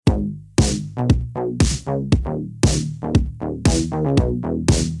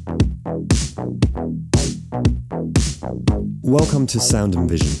Welcome to Sound and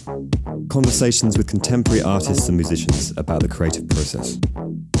Vision, conversations with contemporary artists and musicians about the creative process.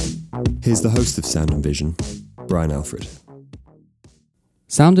 Here's the host of Sound and Vision, Brian Alfred.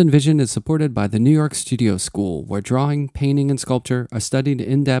 Sound and Vision is supported by the New York Studio School, where drawing, painting, and sculpture are studied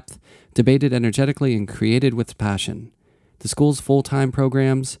in depth, debated energetically, and created with passion. The school's full-time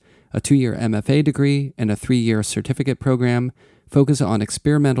programs, a 2-year MFA degree, and a 3-year certificate program focus on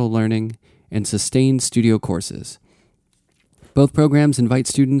experimental learning and sustained studio courses. Both programs invite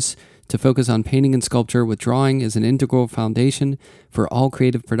students to focus on painting and sculpture, with drawing as an integral foundation for all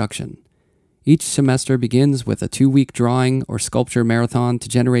creative production. Each semester begins with a 2-week drawing or sculpture marathon to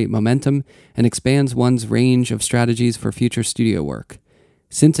generate momentum and expands one's range of strategies for future studio work.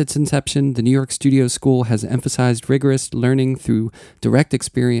 Since its inception, the New York Studio School has emphasized rigorous learning through direct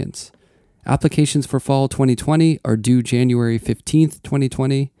experience. Applications for fall 2020 are due January 15th,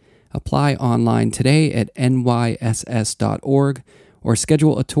 2020. Apply online today at nyss.org or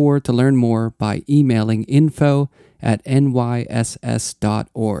schedule a tour to learn more by emailing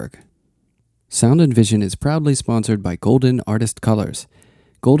info@nyss.org. Sound and Vision is proudly sponsored by Golden Artist Colors.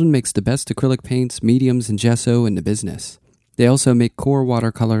 Golden makes the best acrylic paints, mediums, and gesso in the business. They also make core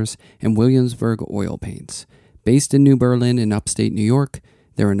watercolors and Williamsburg oil paints. Based in New Berlin in upstate New York,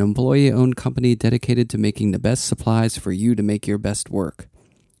 they're an employee-owned company dedicated to making the best supplies for you to make your best work.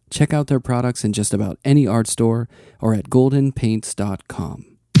 Check out their products in just about any art store or at goldenpaints.com.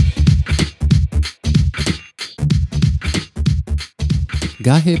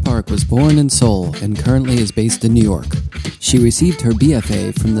 GaHee Park was born in Seoul and currently is based in New York. She received her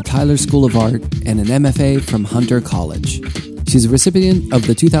BFA from the Tyler School of Art and an MFA from Hunter College. She's a recipient of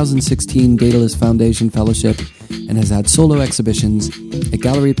the 2016 Daedalus Foundation Fellowship and has had solo exhibitions at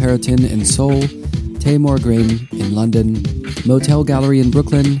Gallery Periton in Seoul, Taymor Green in London, Motel Gallery in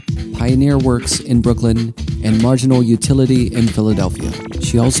Brooklyn, Pioneer Works in Brooklyn, and Marginal Utility in Philadelphia.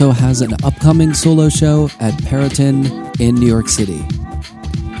 She also has an upcoming solo show at Periton in New York City.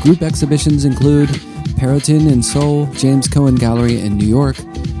 Group exhibitions include Periton in Seoul, James Cohen Gallery in New York,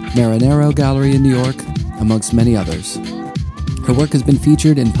 Marinero Gallery in New York, amongst many others. Her work has been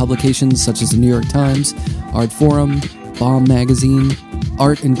featured in publications such as the New York Times, Art Forum, Bomb Magazine,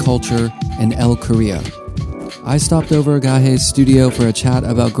 Art and Culture, and Elle Korea. I stopped over at GaHee's studio for a chat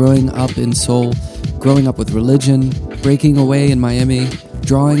about growing up in Seoul, growing up with religion, breaking away in Miami,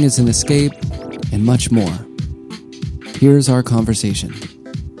 drawing as an escape, and much more. Here's our conversation.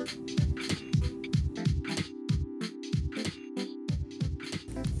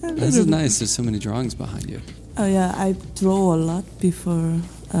 This is nice. There's so many drawings behind you. Oh yeah, I draw a lot before.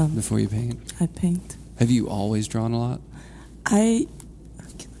 Before you paint? I paint. Have you always drawn a lot? Can I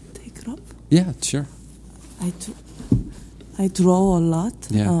take it up? Yeah, sure. I draw a lot.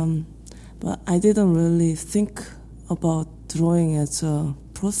 Yeah. But I didn't really think about drawing as a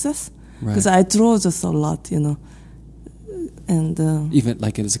process because Right. I draw just a lot, and Even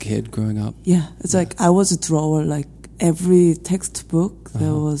like as a kid growing up? yeah, it's like I was a drawer. Like every textbook,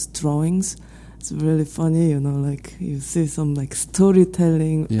 there was drawings. It's really funny, like you see some like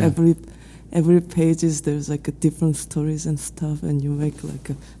storytelling. Yeah. Every pages there's like a different stories and stuff, and you make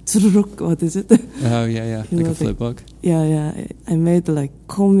like a what is it? Oh, yeah. Like a flip book? Yeah. I made like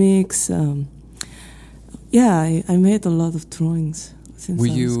comics. I made a lot of drawings since I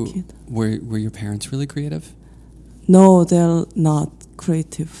was a kid. Were your parents really creative? No, they're not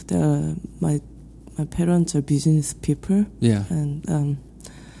creative. My parents are business people. Yeah. And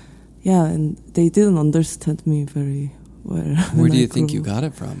and they didn't understand me very well. Where do you think you got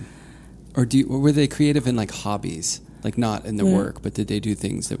it from? Or were they creative in like hobbies? Like not in their work, but did they do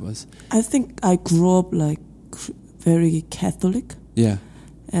things that was... I think I grew up like very Catholic. Yeah.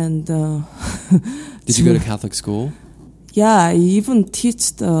 And did you go to Catholic school? Yeah, I even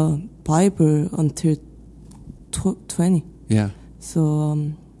teach the Bible until 20. Yeah.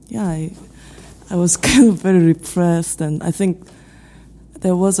 So I was kind of very repressed, and I think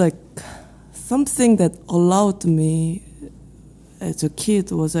there was like something that allowed me as a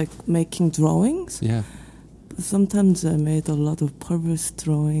kid was like making drawings. Yeah. But sometimes I made a lot of perverse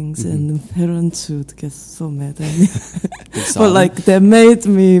drawings, and the parents would get so mad at me. But like they made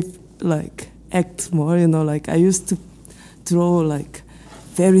me like act more, like I used to draw like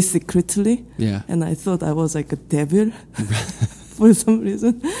very secretly. Yeah. And I thought I was like a devil. For some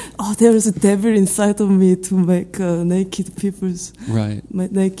reason, there is a devil inside of me to make naked people's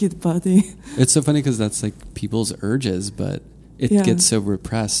naked body. It's so funny because that's like people's urges, but it gets so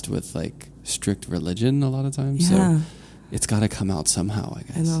repressed with like strict religion a lot of times. Yeah. So it's got to come out somehow, I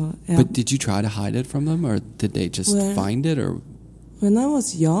guess. I know. Yeah. But did you try to hide it from them, or did they just find it? Or when I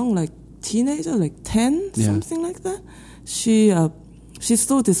was young, like teenager, like 10, something like that. She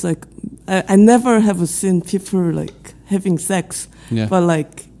saw this, like, I never have seen people like having sex, but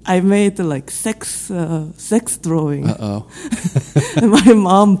like I made like sex drawing. And my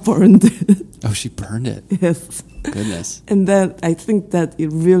mom burned it. Oh, she burned it. Yes. Goodness. And then I think that it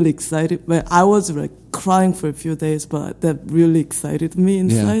really excited me. I was like crying for a few days, but that really excited me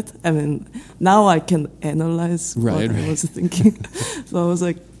inside. Yeah. I mean, now I can analyze what I was thinking. So I was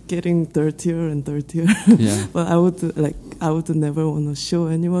like getting dirtier and dirtier. Yeah. But I would never want to show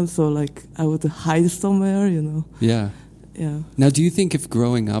anyone. So like I would hide somewhere, you know. Yeah. Yeah. Now, do you think if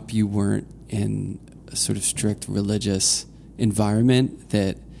growing up you weren't in a sort of strict religious environment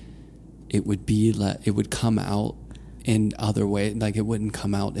that it would be it would come out in other ways, like it wouldn't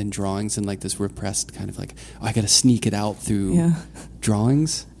come out in drawings and like this repressed kind of like, oh, I got to sneak it out through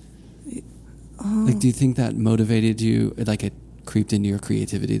drawings? Like, do you think that motivated you, like it creeped into your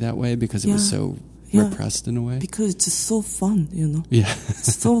creativity that way because it was so repressed in a way? Because it's just so fun, you know? Yeah.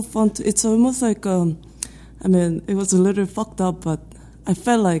 It's so fun. It's almost like, I mean, it was a little fucked up, but I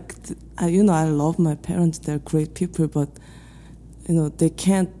felt like, I love my parents. They're great people, but, you know, they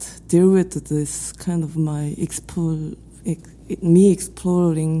can't deal with this kind of me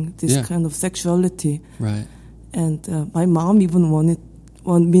exploring this kind of sexuality. Right. And my mom even want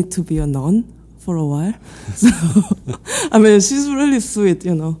me to be a nun for a while. So, I mean, she's really sweet,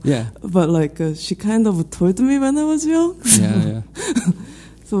 you know. Yeah. But like, she kind of told me when I was young. Yeah.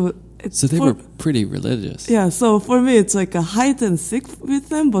 So they were pretty religious. Yeah, so for me it's like a hide and seek with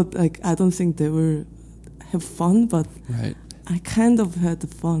them, but like I don't think they will have fun, but I kind of had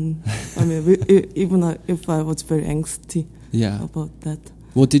fun. I mean, even if I was very angsty about that.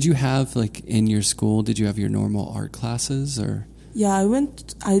 Well, did you have, like, in your school, did you have your normal art classes, or? Yeah,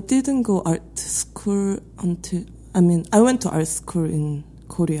 I didn't go art school I went to art school in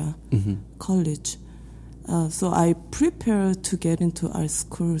Korea, college. So I prepared to get into art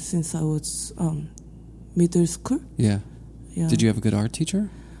school since I was middle school. Yeah. Did you have a good art teacher?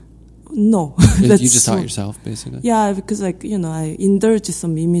 No. You just taught yourself, basically? Yeah, because like, you know, I indulged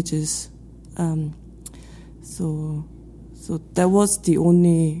some images. So that was the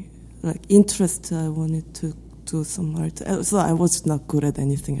only like interest I wanted to do some art. So I was not good at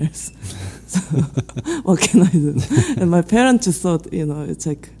anything else. So what can I do? And my parents just thought, you know, it's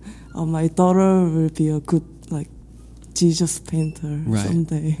like, oh, my daughter will be a good like Jesus painter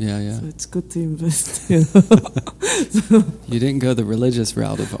someday. Yeah. So it's good to invest. You know? So, you didn't go the religious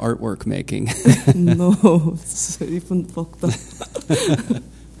route of artwork making. No, it's even fucked up.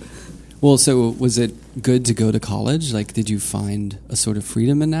 Well, so was it good to go to college? Like, did you find a sort of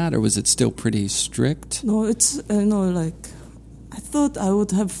freedom in that, or was it still pretty strict? No, it's like I thought I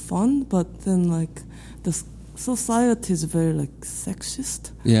would have fun, but then like the society is very like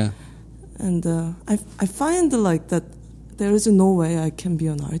sexist. Yeah. And I find like that there is no way I can be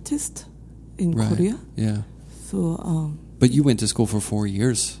an artist in Korea. Yeah. So. But you went to school for 4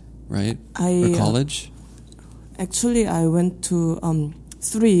 years, right? Or college? Actually, I went to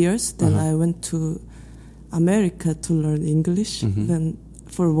 3 years. Then I went to America to learn English. Then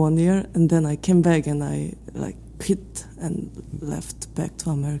for 1 year, and then I came back and I like quit and left back to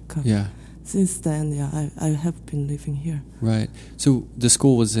America. Yeah. Since then, I have been living here. Right. So the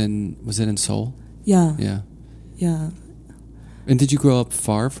school was it in Seoul? Yeah. Yeah. Yeah. And did you grow up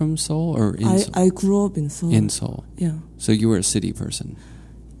far from Seoul or in Seoul? I grew up in Seoul. In Seoul. Yeah. So you were a city person.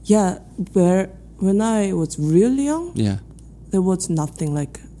 Yeah. When I was really young, there was nothing.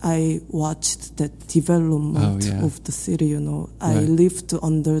 Like I watched the development of the city. You know, I lived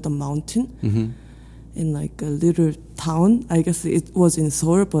under the mountain. In like a little town. I guess it was in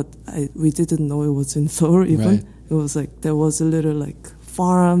Seoul, but we didn't know it was in Seoul even. Right. It was like there was a little like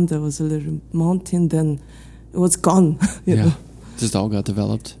farm, there was a little mountain, then it was gone. You know? Just all got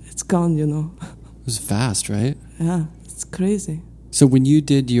developed. It's gone, you know. It was fast, right? Yeah, it's crazy. So when you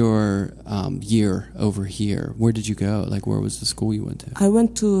did your year over here, where did you go? Like, where was the school you went to? I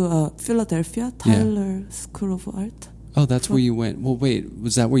went to Philadelphia, Tyler School of Art. Oh, that's where you went. Well, wait,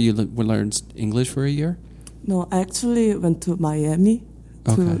 was that where you learned English for a year? No, I actually went to Miami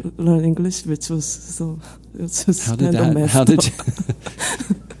to learn English, which was how did you?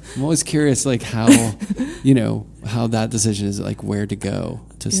 I'm always curious, like how, how that decision is, like where to go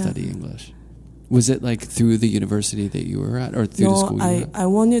to study English. Was it like through the university that you were at, or through the school you were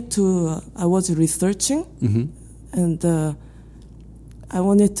at? I was researching, and I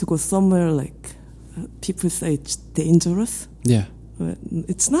wanted to go somewhere like. People say it's dangerous. Yeah. But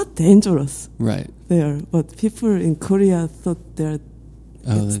it's not dangerous. Right. There. But people in Korea thought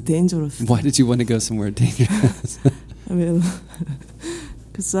it's dangerous. Why did you want to go somewhere dangerous? I mean,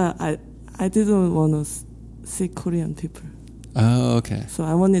 because I didn't want to see Korean people. Oh, okay. So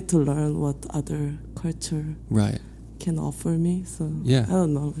I wanted to learn what other culture can offer me. So I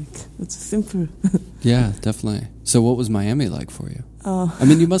don't know, like it's simple. Yeah, definitely. So what was Miami like for you? I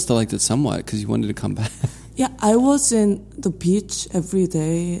mean, you must have liked it somewhat because you wanted to come back. Yeah, I was in the beach every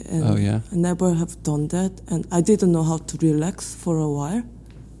day, and I never have done that, and I didn't know how to relax for a while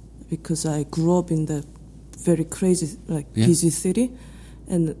because I grew up in that very crazy, like busy city,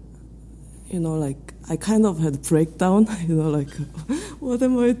 and you know, like I kind of had a breakdown, you know, like what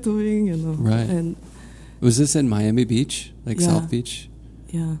am I doing, you know? Right. And was this in Miami Beach, like South Beach?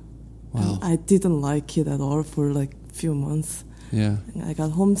 Yeah. Wow. And I didn't like it at all for like a few months. Yeah. And I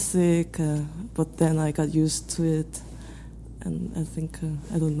got homesick, but then I got used to it, and I think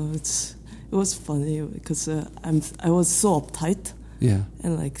I don't know. It was funny because I was so uptight. Yeah.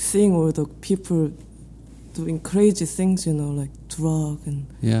 And like seeing all the people doing crazy things, you know, like drug and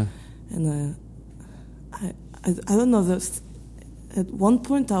and I don't know. At one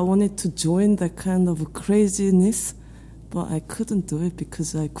point I wanted to join that kind of craziness, but I couldn't do it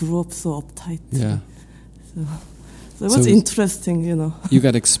because I grew up so uptight. Yeah. So it was interesting, you know. You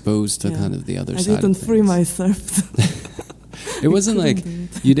got exposed to kind of the other side. I didn't free myself. It wasn't like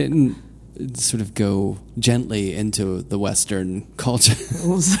you didn't sort of go gently into the Western culture. It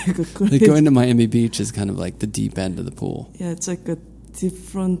was like a great... Like going to Miami Beach is kind of like the deep end of the pool. Yeah, it's like a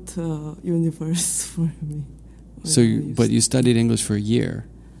different universe for me. So, but you studied English for a year?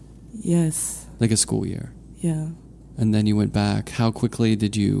 Yes. Like a school year? Yeah. And then you went back. How quickly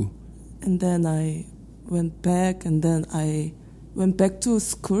did you... And then I went back, and then I went back to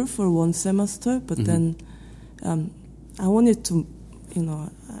school for one semester, but then I wanted to, you know,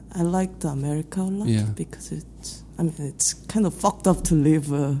 I liked America a lot because it's kind of fucked up to live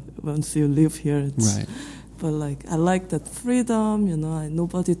once you live here. Right. But like I like that freedom, you know.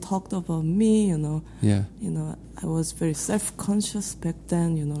 Nobody talked about me, you know. Yeah. You know, I was very self-conscious back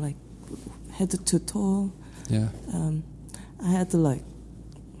then, you know, like head to toe. Yeah. I had like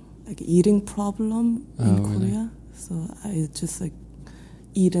eating problem in Korea, so I just like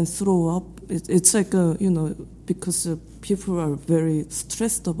eat and throw up. It's like you know, because people are very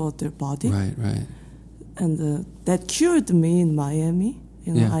stressed about their body. Right, right. And that cured me in Miami.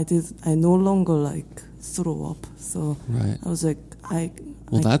 You know, I no longer like throw up. So I was like,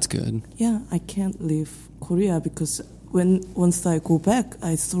 that's good. Yeah, I can't leave Korea because once I go back,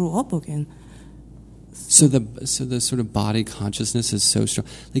 I throw up again. So the sort of body consciousness is so strong.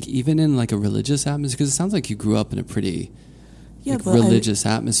 Like even in like a religious atmosphere, because it sounds like you grew up in a pretty religious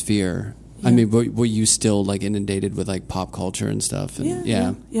atmosphere. Yeah. I mean, were you still like inundated with like pop culture and stuff? And,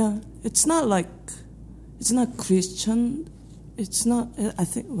 yeah. It's not Christian. It's not. I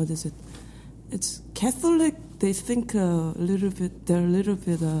think what is it? It's Catholic. They think a little bit. They're a little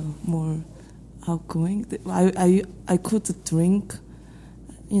bit more outgoing. I could drink.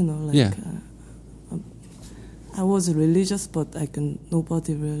 You know, like. I was religious, but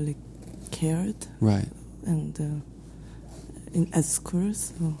nobody really cared. Right. And at school,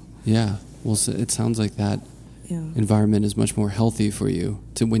 so. Yeah. Well, so it sounds like that environment is much more healthy for you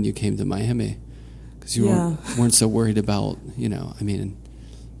to when you came to Miami, because you weren't so worried about, you know. I mean,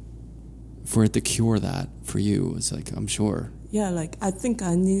 for it to cure that for you was like, I'm sure. Yeah, like I think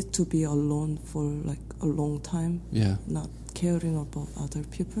I need to be alone for like a long time. Yeah. Not caring about other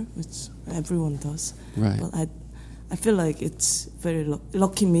people, which everyone does. Right. But I feel like it's very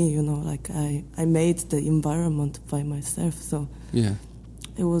lucky me, you know, like I made the environment by myself. So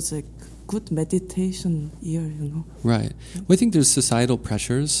it was a good meditation year, you know. Right. Well, I think there's societal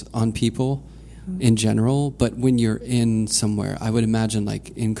pressures on people in general, but when you're in somewhere, I would imagine like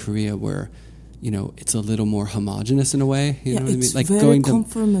in Korea where, you know, it's a little more homogenous in a way. You know what I mean? Like very going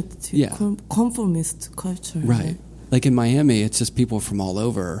conformist culture. Right. Like in Miami, it's just people from all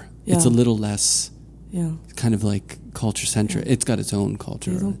over. Yeah. It's a little less kind of like culture centric. Yeah. It's got its own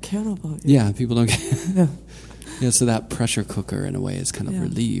culture. They don't care about it. Yeah, people don't care. Yeah, so that pressure cooker in a way is kind of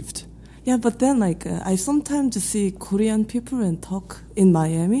relieved. Yeah, but then like I sometimes see Korean people and talk in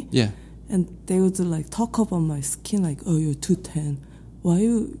Miami. Yeah. And they would like talk about my skin, like, oh, you're too tan. Why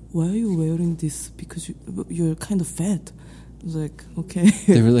are you wearing this? Because you're kind of fat. I was like, okay.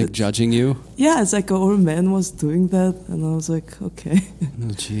 They were like judging you? Yeah, it's like an old man was doing that, and I was like, okay.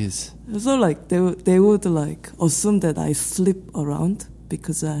 Oh, jeez. So like they would like assume that I sleep around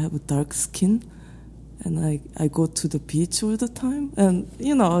because I have a dark skin, and I go to the beach all the time, and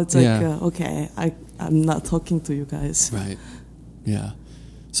you know it's like okay, I'm not talking to you guys. Right. Yeah.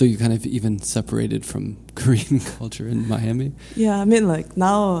 So you kind of even separated from Korean culture in Miami? Yeah, I mean like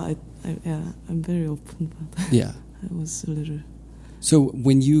now I'm very open, but I was a little So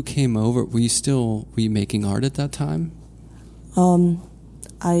when you came over, were you making art at that time?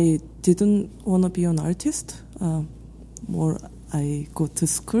 I didn't want to be an artist. More, I go to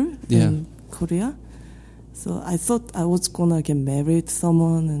school in Korea. So I thought I was gonna get married to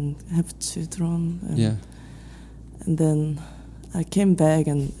someone and have children. And then I came back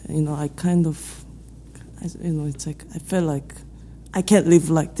and, I kind of, it's like, I felt like I can't live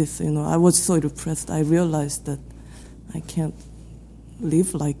like this, I was so depressed. I realized that I can't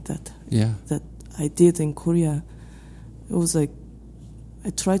live like that. That I did in Korea. It was like, I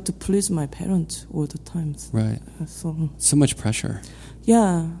tried to please my parents all the time. Right. So much pressure.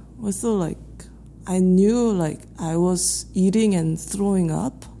 Yeah. Also, like, I knew, like, I was eating and throwing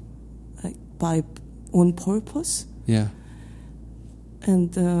up, like, on purpose. Yeah.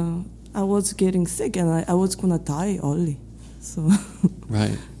 And I was getting sick, and I was gonna die early. So.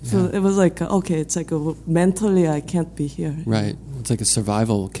 Right. Yeah. So it was like, okay, it's like mentally I can't be here. Right. It's like a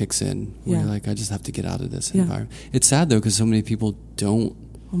survival kicks in. Where you're like, I just have to get out of this environment. It's sad though, because so many people don't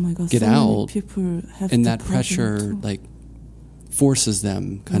get out, people have and that pressure like forces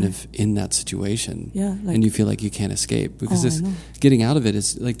them kind of in that situation. Yeah. Like, and you feel like you can't escape because getting out of it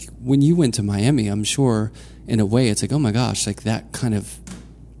is like when you went to Miami. I'm sure in a way it's like, oh my gosh, like that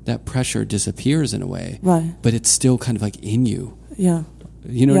pressure disappears in a way. Right. But it's still kind of like in you. Yeah.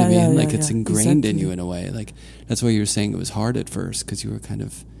 You know what I mean? Like it's ingrained exactly. in you in a way. Like that's why you were saying it was hard at first because you were kind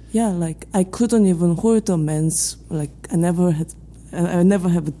of... Yeah, like I couldn't even hold a man's... Like I never have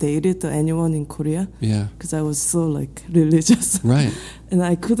dated anyone in Korea. Yeah. Because I was so like religious. Right. And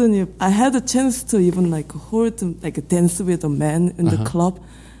I couldn't even... I had a chance to even like hold, like dance with a man in the club.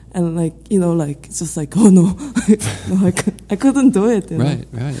 And like, like, it's just like, oh no, no I couldn't do it. Right.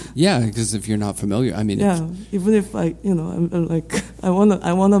 Yeah, because if you're not familiar, I mean... Yeah, even if I'm like, I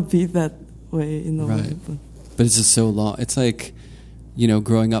wanna be that way, Right. But it's just so long. It's like,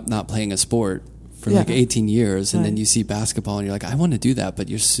 growing up not playing a sport for like 18 years, and then you see basketball and you're like, I want to do that, but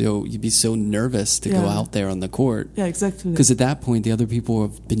you'd be so nervous to go out there on the court. Yeah, exactly. Because at that point, the other people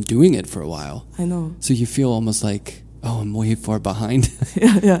have been doing it for a while. I know. So you feel almost like... Oh, I'm way far behind.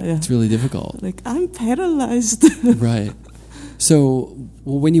 Yeah. It's really difficult. Like, I'm paralyzed. Right. So,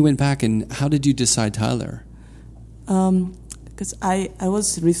 when you went back, and how did you decide Tyler? Because I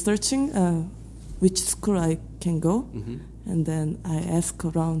was researching which school I can go. Mm-hmm. And then I asked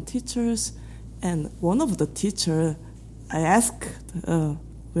around teachers. And one of the teacher, I asked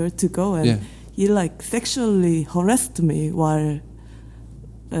where to go. And he, like, sexually harassed me while...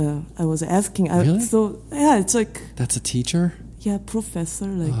 I was asking. Really? So yeah, it's like that's a teacher. Yeah, professor.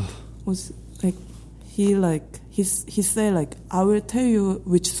 Like was like he said like I will tell you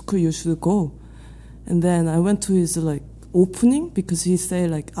which school you should go, and then I went to his like opening because he said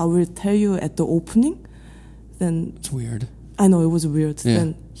like I will tell you at the opening. Then it's weird. I know it was weird. Yeah.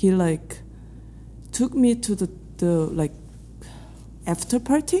 Then he like took me to the like after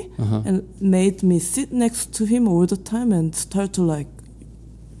party and made me sit next to him all the time and start to like.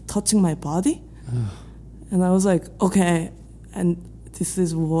 Touching my body, and I was like, okay, and this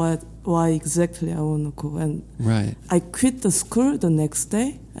is why exactly I want to go. And I quit the school the next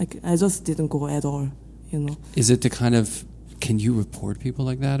day. I just didn't go at all. Is it the kind of can you report people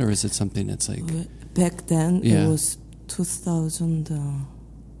like that, or is it something that's like back then? It was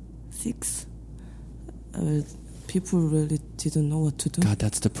 2006. People really didn't know what to do. God,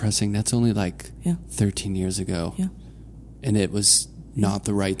 that's depressing. That's only like 13 years ago. Yeah, and it was. Not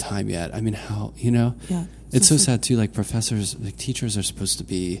the right time yet. I mean, how, Yeah. It's so sad too, like professors, like teachers are supposed to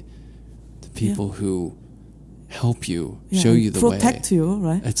be the people who help you, show you the way. Protect you,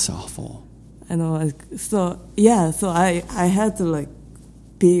 right? It's awful. I know, so I had to like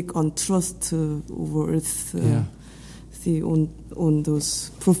big on trust words see on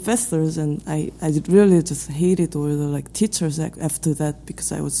those professors, and I really just hated all the like teachers after that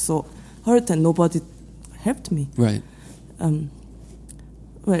because I was so hurt and nobody helped me. Right.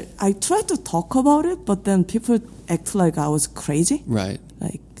 Well, I tried to talk about it, but then people act like I was crazy. Right.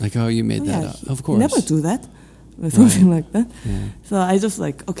 Like oh, you made that up. Of course. Never do that. Or something like that. Yeah. So I just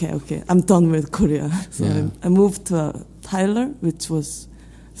like, okay, I'm done with Korea. So I moved to Tyler, which was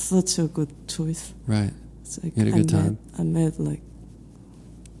such a good choice. Right. It's like you had a good time. I met like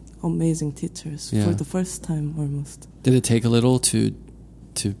amazing teachers for the first time almost. Did it take a little to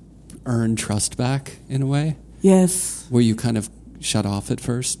earn trust back in a way? Yes. Were you kind of shut off at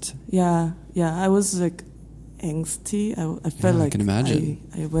first? Yeah. I was like angsty. I felt like I can imagine.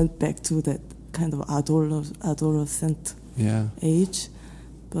 I went back to that kind of adolescent age.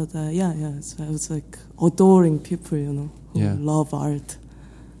 But so I was like adoring people, who love art.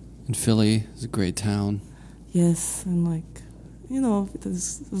 And Philly is a great town. Yes, and like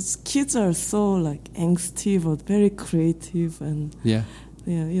those kids are so like angsty but very creative, and you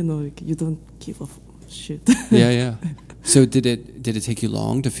don't give a shit. Yeah. So did it take you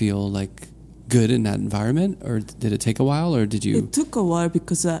long to feel like good in that environment, or did it take a while, or did you? It took a while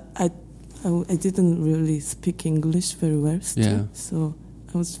because I didn't really speak English very well still. Yeah. So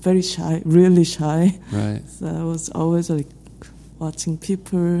I was very shy, really shy. Right. So I was always like watching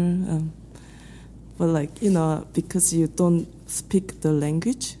people, but like because you don't speak the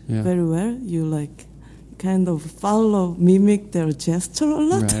language very well, you like kind of mimic their gesture a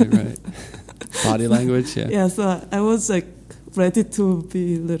lot. Right. Body language, yeah. Yeah, so I was like ready to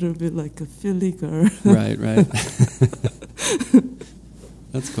be a little bit like a Philly girl. Right.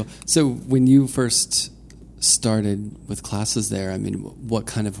 That's cool. So when you first started with classes there, I mean, what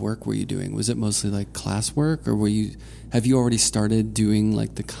kind of work were you doing? Was it mostly like class work, or have you already started doing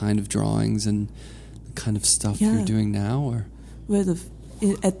like the kind of drawings and the kind of stuff you're doing now? Or well,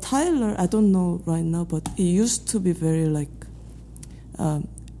 at Tyler, I don't know right now, but it used to be very like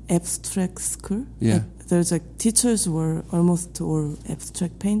abstract school. Yeah. There's like teachers were almost all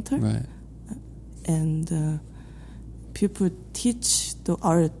abstract painter. Right. And people teach the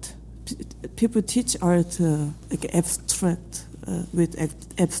art. People teach art like abstract with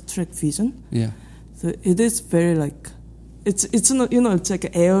abstract vision. Yeah. So it is very like it's not it's like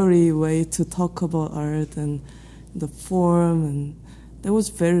an airy way to talk about art and the form, and that was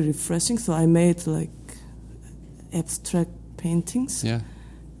very refreshing. So I made like abstract paintings. Yeah.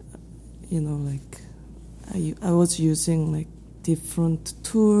 Like I was using like different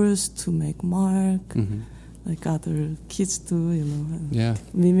tools to make mark. Mm-hmm. Like other kids do,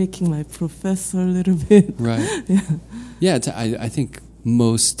 mimicking my professor a little bit. Right. Yeah. I think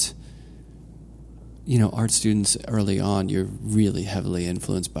most, art students early on, you're really heavily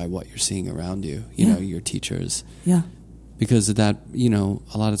influenced by what you're seeing around you, your teachers. Yeah. Because of that,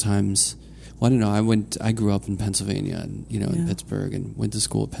 a lot of times, well, I don't know, I grew up in Pennsylvania and, in Pittsburgh, and went to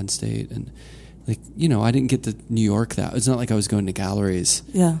school at Penn State, and like, I didn't get to New York it's not like I was going to galleries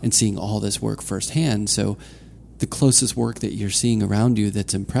and seeing all this work firsthand. So the closest work that you're seeing around you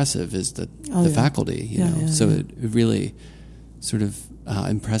that's impressive is the faculty, so it really sort of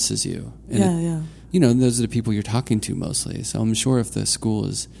impresses you. And and those are the people you're talking to mostly. So I'm sure if the school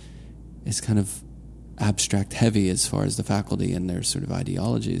is kind of abstract heavy as far as the faculty and their sort of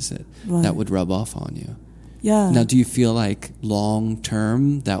ideologies, that would rub off on you. Yeah. Now, do you feel like long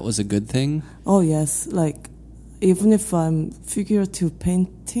term that was a good thing? Oh yes, like even if I'm figurative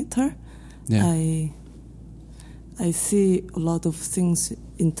painter, I see a lot of things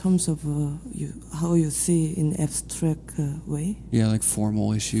in terms of how you see in abstract way. Yeah, like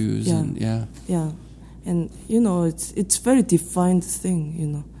formal issues and and it's very defined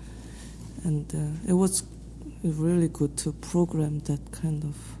thing, and it was really good to program that kind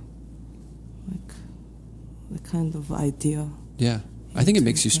of like the kind of idea. Yeah, I think it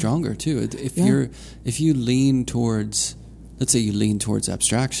makes you stronger too. If you lean towards, let's say you lean towards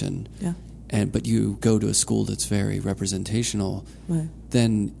abstraction, but you go to a school that's very representational,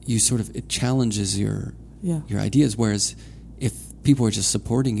 then you it challenges your ideas. Whereas if people are just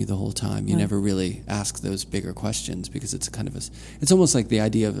supporting you the whole time, you never really ask those bigger questions, because it's kind of it's almost like the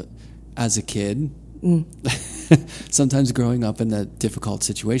idea of as a kid. Sometimes growing up in a difficult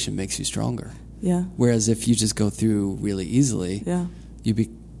situation makes you stronger. Yeah. Whereas if you just go through really easily, you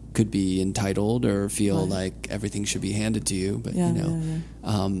could be entitled or feel like everything should be handed to you. But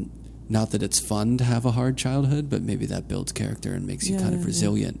not that it's fun to have a hard childhood, but maybe that builds character and makes you kind of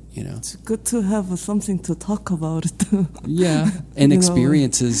resilient. It's good to have something to talk about. And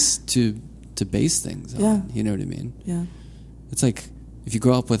experiences to base things on. You know what I mean? Yeah. It's like if you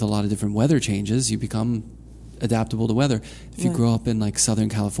grow up with a lot of different weather changes, you become adaptable to weather. If you grow up in like Southern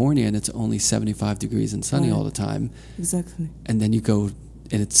California and it's only 75 degrees and sunny all the time, exactly, and then you go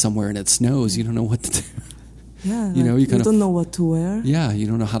and it's somewhere and it snows, you don't know what to do. Yeah, you don't know what to wear. Yeah, you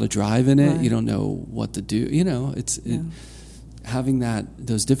don't know how to drive in it. You don't know what to do. Having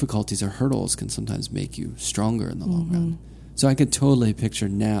those difficulties or hurdles can sometimes make you stronger in the long run. So I could totally picture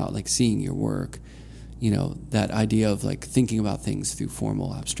now, like seeing your work, that idea of like thinking about things through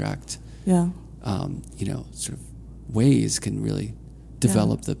formal, abstract. Sort of ways can really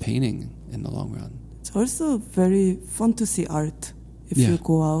develop the painting in the long run. It's also very fun to see art. If you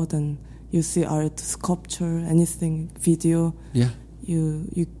go out and you see art, sculpture, anything, video,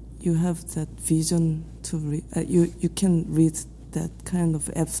 you have that vision to read. You can read that kind of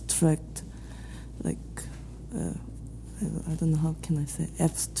abstract, like I don't know how can I say,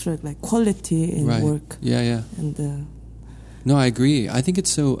 abstract, like quality in work. And no, I agree. I think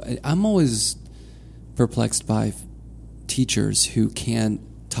it's so. I'm always perplexed by teachers who can't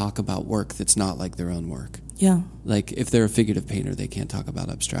talk about work that's not like their own work. Yeah. Like if they're a figurative painter, they can't talk about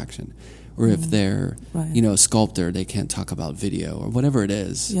abstraction. Or if they're, a sculptor, they can't talk about video or whatever it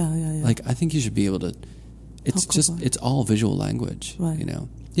is. Yeah. Like I think you should be able to, it's all visual language,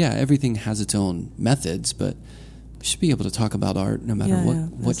 Yeah, everything has its own methods, but you should be able to talk about art no matter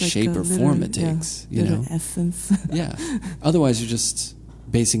what shape or form it takes, essence. Yeah. Otherwise you're just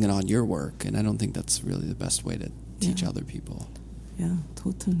basing it on your work, and I don't think that's really the best way to teach other people. Yeah,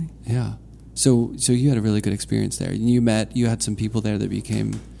 totally. Yeah. So you had a really good experience there. You had some people there that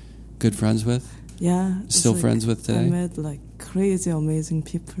became good friends with? Yeah. Still friends with today? I met like crazy, amazing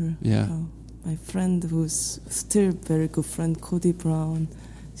people. Yeah. My friend who's still very good friend, Cody Brown.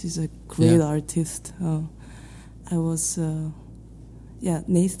 She's a great artist. I was,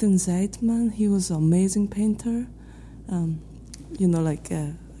 Nathan Zeidman. He was an amazing painter.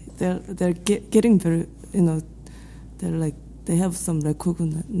 They're getting very, they have some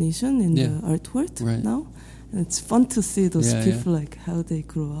recognition in the art world now. And it's fun to see those people, like how they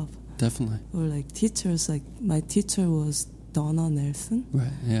grew up. Definitely. Or like teachers, like my teacher was Donna Nelson.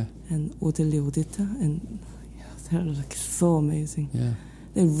 Right, yeah. And Odeli Odita. And they're like so amazing. Yeah.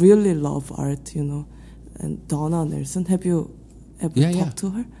 They really love art, And Donna Nelson, have you ever talked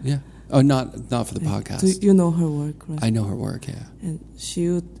to her? Yeah. Oh, not for the podcast. Do you know her work, right? I know her work, yeah. And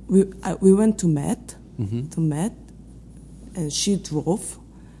we went to Met, and she drove,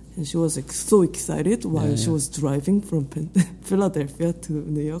 and she was like so excited while she was driving from Philadelphia to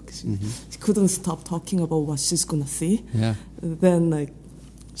New York. She couldn't stop talking about what she's gonna see. Yeah. And then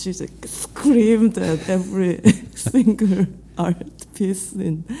she screamed at every single art piece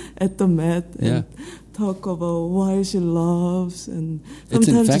at the Met and talk about why she loves, and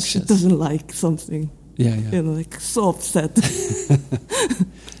sometimes she doesn't like something. Yeah. So upset.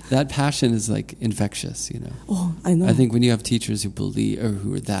 That passion is infectious, Oh, I know. I think when you have teachers who believe or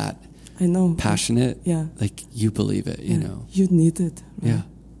who are that passionate, you believe it, you know. You need it. Right? Yeah,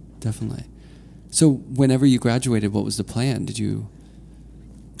 definitely. So whenever you graduated, what was the plan? Did you?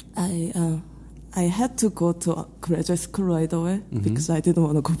 I had to go to graduate school right away because I didn't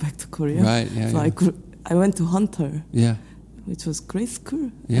want to go back to Korea. Right, yeah. So I went to Hunter. Yeah. Which was great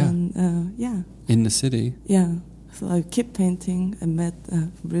school. Yeah. And, in the city. Yeah. So I kept painting and met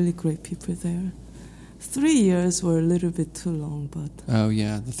really great people there. 3 years were a little bit too long, but... Oh,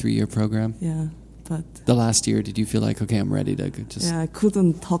 yeah, the 3-year program. Yeah, but... The last year, did you feel like, okay, I'm ready to just... Yeah, I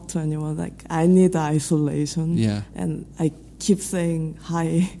couldn't talk to anyone. I need isolation. Yeah. And I keep saying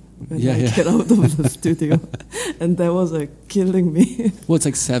hi when I get out of the studio. And that was killing me. Well,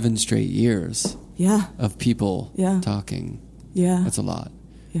 it's 7 straight years of people talking. Yeah. That's a lot.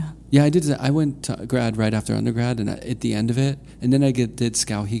 Yeah. Yeah, I did. I went to grad right after undergrad, and at the end of it, and then I did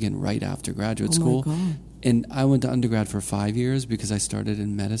Skowhegan right after graduate school. My God. And I went to undergrad for 5 years because I started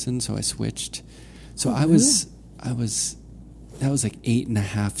in medicine, so I switched. So that was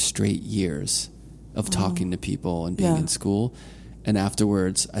 8.5 straight years of talking to people and being in school. And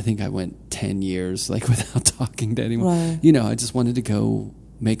afterwards, I think I went 10 years without talking to anyone. Right. I just wanted to go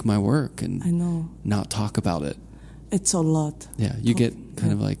make my work and not talk about it. It's a lot. Yeah, you get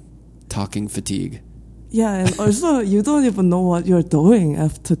kind of talking fatigue. Yeah, and also you don't even know what you're doing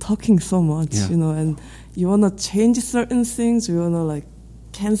after talking so much, and you want to change certain things, you want to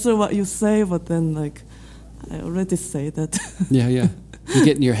cancel what you say, but then I already say that. Yeah. You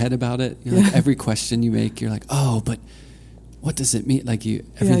get in your head about it. Every question you make, you're like, oh, but what does it mean?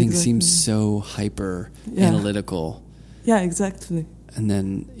 Everything seems so hyper analytical. Yeah, exactly. And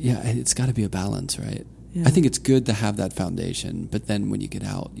then, it's got to be a balance, right? Yeah. I think it's good to have that foundation, but then when you get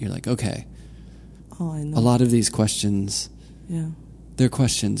out, you're like, okay. Oh, I know. A lot of these questions, they're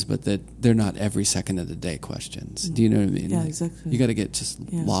questions, but they're not every second of the day questions. Do you know what I mean? Yeah, exactly. You got to get just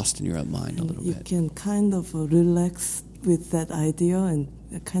lost in your own mind a little bit. You can kind of relax with that idea and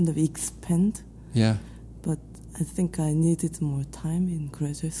kind of expand. Yeah. But I think I needed more time in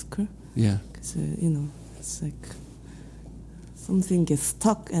graduate school. Yeah. Because, it's something gets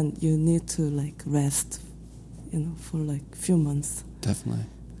stuck and you need to rest, for few months. Definitely.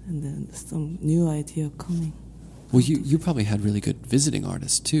 And then some new idea coming. Well, you probably had really good visiting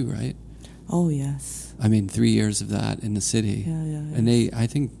artists too, right? Oh, yes. I mean, 3 years of that in the city. Yeah. And I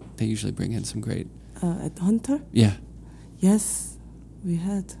think they usually bring in some great... At Hunter? Yeah. Yes, we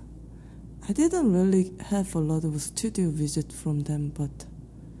had. I didn't really have a lot of studio visit from them, but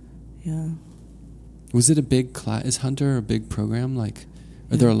yeah. Was it a big class? Is Hunter a big program?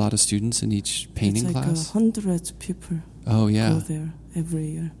 Are there a lot of students in each painting class? It's 100 people. Oh, yeah. Go there every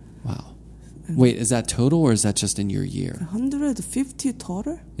year. Wow. Wait, is that total or is that just in your year? 150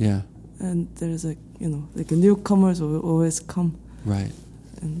 total. Yeah. and there's like newcomers will always come. Right.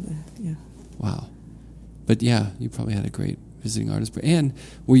 And yeah. Wow. But yeah, you probably had a great visiting artist. And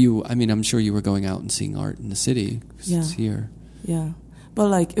were you? I mean, I'm sure you were going out and seeing art in the city. 'Cause it's here. Yeah. But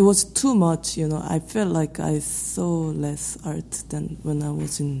like it was too much, I felt like I saw less art than when I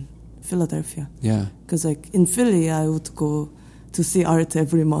was in Philadelphia. Yeah. Because like in Philly, I would go to see art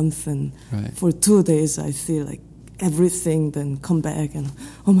every month, and right. for 2 days I see like everything, then come back and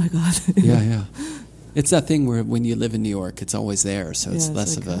oh my god. Yeah. It's that thing where when you live in New York, it's always there, so it's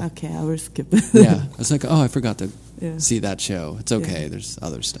less like, of a... Okay, I will skip it. Yeah, it's like, oh, I forgot to yeah. see that show. It's okay, there's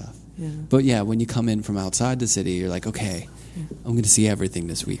other stuff. Yeah. But yeah, when you come in from outside the city, you're like, okay, I'm going to see everything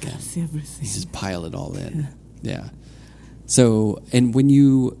this weekend. See everything. You just pile it all in. Yeah. So, and when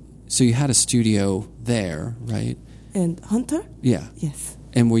you had a studio there, right? And Hunter? Yeah. Yes.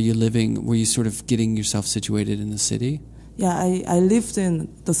 And were you sort of getting yourself situated in the city? Yeah, I lived in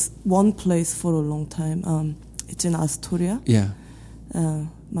this one place for a long time. It's in Astoria. Yeah.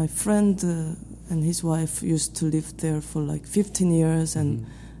 My friend and his wife used to live there for like 15 years, and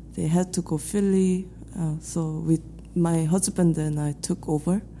they had to go Philly. So with my husband and I took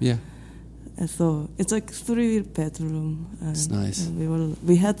over. Yeah. And so it's like 3-bedroom. It's nice.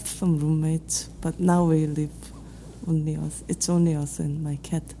 We had some roommates, but now we live only us. It's only us and my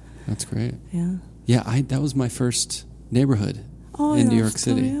cat. That's great. Yeah. Yeah, that was my first neighborhood in New York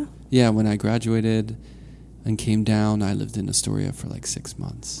City. Yeah, when I graduated and came down, I lived in Astoria for like 6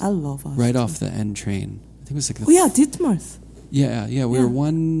 months. I love Astoria. Right off the N train. I think it was like Ditmars. Yeah, we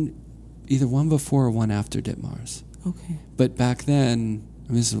were either one before or one after Ditmars. Okay. But back then,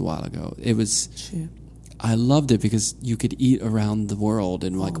 I mean, this is a while ago, it was... Cheap. I loved it because you could eat around the world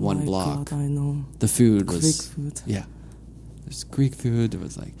in like one block. God, I know. The food Greek was... food. Yeah. There's Greek food. It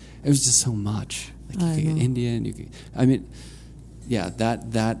was just so much. Like you could get Indian,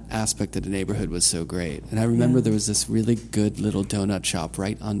 that aspect of the neighborhood was so great. And I remember there was this really good little donut shop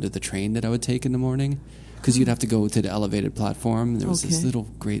right under the train that I would take in the morning, because you'd have to go to the elevated platform. There was this little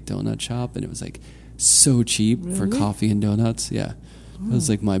great donut shop, and it was like so cheap for coffee and donuts. Yeah. It was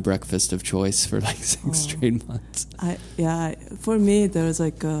like my breakfast of choice for like 6 straight months. For me, there's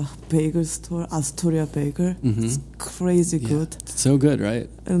like a bagel store, Astoria Bagel. Mm-hmm. It's crazy good. It's so good, right?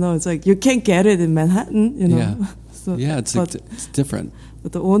 It's like you can't get it in Manhattan, Yeah. So, it's different.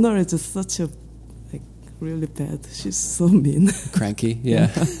 But the owner is just such a really bad. She's so mean. Cranky,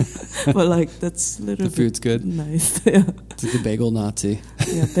 yeah. But like that's a little the food's good. Nice. Yeah. It's like the bagel Nazi.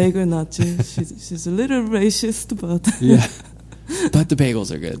 Yeah, bagel Nazi. She's a little racist, but yeah. But the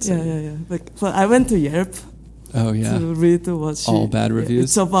bagels are good. So. Yeah. But I went to Yelp. Oh yeah. To read what she. All bad reviews.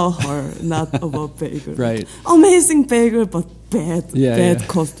 It's about her, not about bagel. Right. Amazing bagel, but bad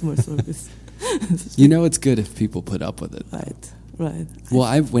customer service. It's good if people put up with it. Right.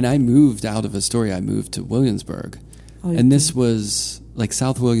 Well, when I moved out of Astoria, I moved to Williamsburg, and this was like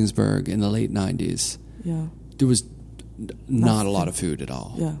South Williamsburg in the late '90s. Yeah. There was not a lot of food at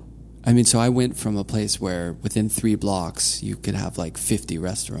all. Yeah. I mean, so I went from a place where within 3 blocks you could have like 50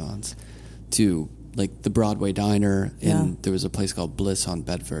 restaurants to like the Broadway Diner, and there was a place called Bliss on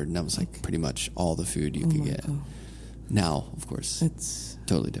Bedford, and that was like pretty much all the food you could get. God. Now, of course, it's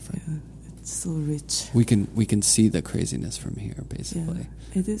totally different. Yeah, it's so rich. We can see the craziness from here, basically.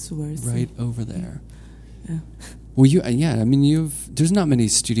 Yeah, it is worth right over there. Yeah. Well, I mean, there's not many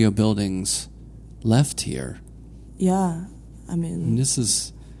studio buildings left here. Yeah, I mean, and this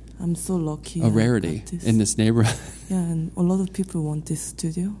is. I'm so lucky. A rarity in this neighborhood. Yeah, and a lot of people want this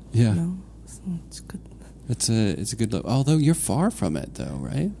studio. Yeah. So it's good. It's a good look. Although you're far from it, though,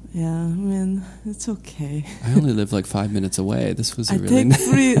 right? Yeah, I mean, it's okay. I only live like 5 minutes away. This was I take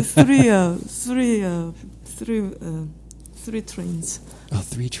three trains. Oh,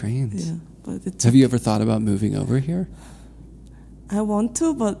 3 trains. Yeah, but it's. Have you ever thought about moving over here? I want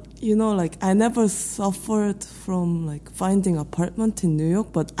to, but I never suffered from like finding apartment in New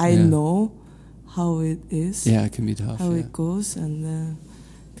York, but I know how it is. Yeah, it can be tough. How it goes, and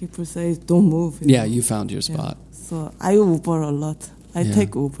people say don't move. Yeah, you found your spot. Yeah. So I Uber a lot. I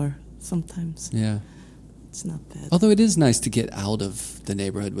take Uber sometimes. Yeah. It's not bad. Although it is nice to get out of the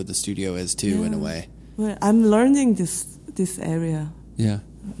neighborhood where the studio is too, in a way. Well, I'm learning this area. Yeah.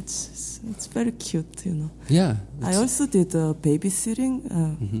 It's very cute, Yeah. I also did babysitting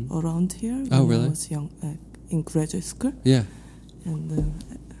around here when I was young, in graduate school. Yeah. And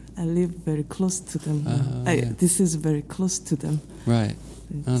I live very close to them. This is very close to them. Right.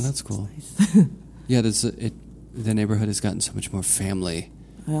 That's cool. Nice. Yeah, the neighborhood has gotten so much more family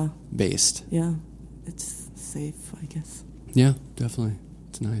based. Yeah, it's safe, I guess. Yeah, definitely.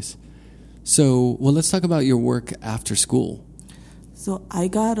 It's nice. So, let's talk about your work after school. So I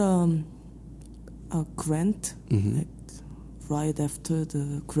got a grant like, right after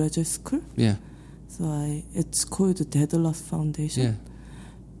the graduate school. Yeah. So it's called the Daedalus Foundation.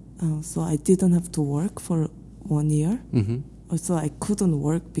 Yeah. So I didn't have to work for 1 year. Mm-hmm. So I couldn't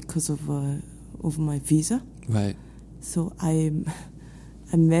work because of my visa. Right. So I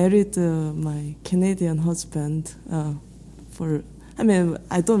married my Canadian husband I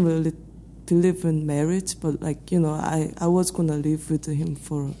don't really believe in marriage, but like, I was going to live with him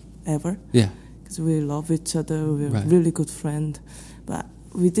forever. Yeah. Because we love each other. We're right. really good friends. But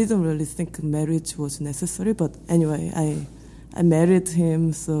we didn't really think marriage was necessary. But anyway, I married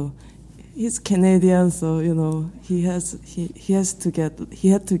him, so he's Canadian, so he had to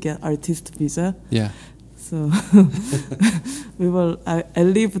get artist visa. Yeah. So I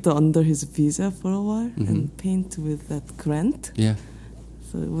lived under his visa for a while and paint with that grant. Yeah.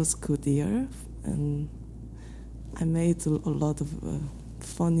 So it was good year, and I made a lot of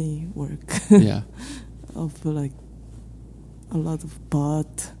funny work. Yeah. Of like a lot of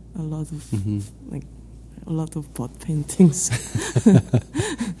pot, a lot of a lot of pot paintings.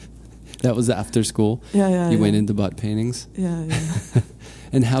 That was after school? Yeah. You went into butt paintings? Yeah.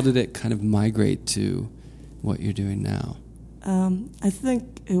 And how did it kind of migrate to what you're doing now? I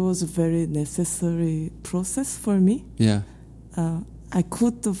think it was a very necessary process for me. Yeah. I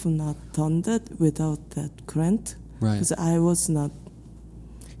could have not done that without that grant. Right. Because I was not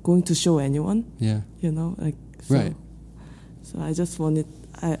going to show anyone. Yeah. Right. So I just wanted,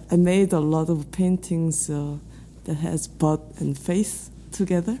 I made a lot of paintings that has butt and face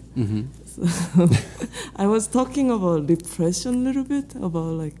together. Mm-hmm. So I was talking about depression a little bit,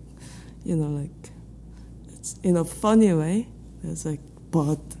 about it's in a funny way. There's like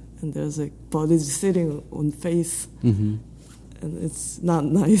butt, and there's like butt is sitting on face, and it's not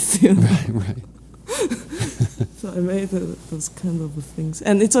nice, Right. So I made those kind of things,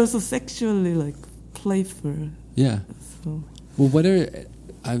 and it's also sexually like playful. Yeah. So. Well, what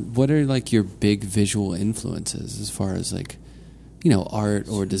are like your big visual influences as far as like, art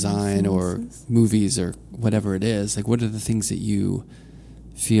or design or movies or whatever it is? Like, what are the things that you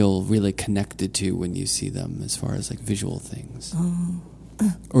feel really connected to when you see them as far as like visual things?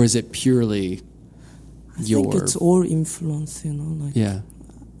 Or is it purely I think it's all influence, yeah.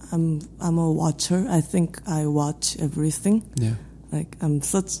 I'm a watcher. I think I watch everything. Yeah. Like I'm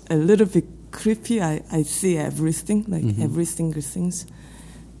such a little bit creepy. I see everything, like every single things,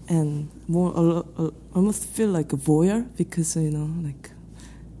 and almost feel like a voyeur because like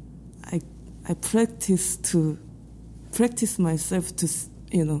I practice myself to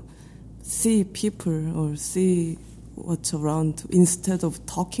see people or see what's around instead of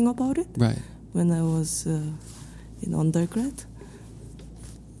talking about it. Right. When I was in undergrad.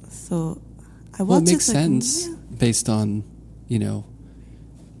 So I watched well, it makes sense based on,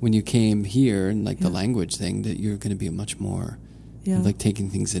 when you came here and like the language thing, that you're going to be much more like taking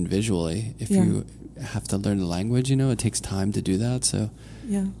things in visually. If you have to learn the language, it takes time to do that. So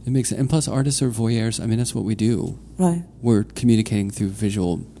it makes sense. And plus artists are voyeurs. I mean, that's what we do. Right. We're communicating through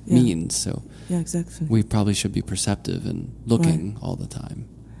visual means. So yeah, exactly. We probably should be perceptive and looking all the time.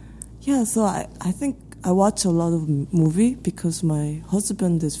 Yeah, so I think I watch a lot of movie because my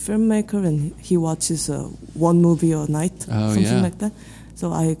husband is filmmaker and he watches one movie a night, something like that.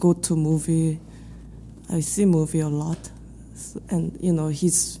 So I go to movie, I see movie a lot, and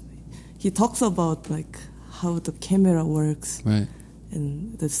he talks about like how the camera works, right,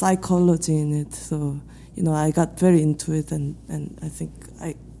 and the psychology in it. So I got very into it, and I think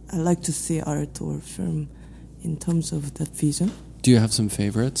I like to see art or film in terms of that vision. Do you have some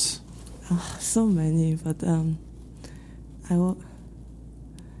favorites? So many, but I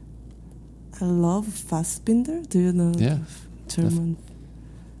love Fassbinder. Do you know German?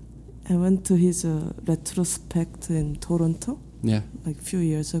 I went to his retrospect in Toronto, like a few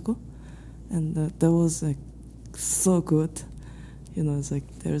years ago, and that was like so good. It's like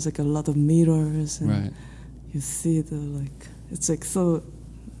there's like a lot of mirrors, and you see it's like so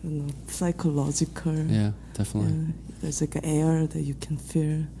psychological. Yeah, definitely. There's like an air that you can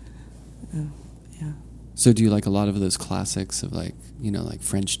feel. So do you like a lot of those classics of like, like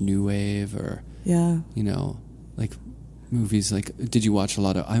French New Wave or, like movies? Like, did you watch a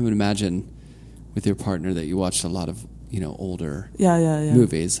lot of, I would imagine with your partner that you watched a lot of, older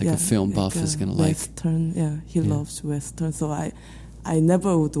movies, like a film buff is going to like. Western, he loves Western. So I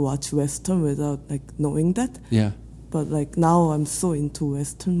never would watch Western without like knowing that. Yeah. But like now I'm so into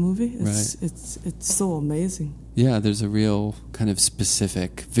Western movie. It's so amazing. Yeah, there's a real kind of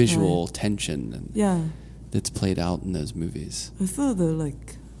specific visual tension that's played out in those movies. I thought the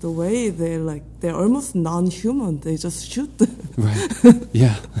like the way they're almost non-human. They just shoot. Right.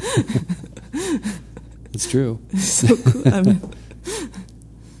 Yeah. It's true. So cool. I mean,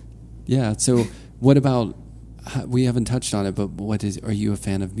 yeah. So what about, we haven't touched on it, but are you a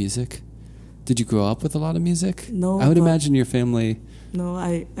fan of music? Did you grow up with a lot of music? No. I would imagine your family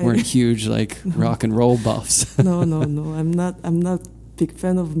I weren't huge like rock and roll buffs. No. I'm not big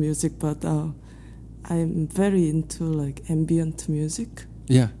fan of music, but I'm very into like ambient music.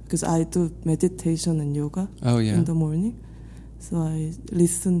 Yeah. Because I do meditation and yoga in the morning. So I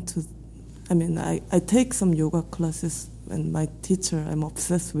listen to, I take some yoga classes, and my teacher I'm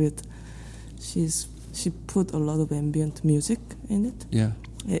obsessed with, she put a lot of ambient music in it. Yeah.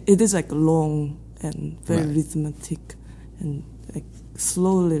 It is like long and very right. rhythmic and like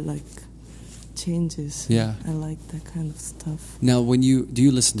slowly like changes. Yeah. I like that kind of stuff. Now, do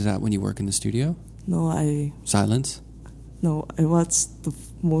you listen to that when you work in the studio? No, Silence? No, I watch the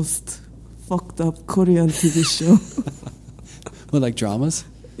most fucked up Korean TV show. What, like dramas?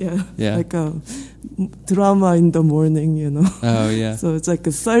 Yeah. Yeah. Like a drama in the morning, you know. Oh, yeah. So it's like a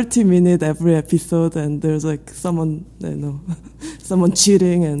 30-minute every episode, and there's like someone, someone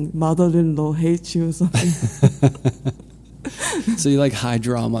cheating, and mother-in-law hates you or something. So you like high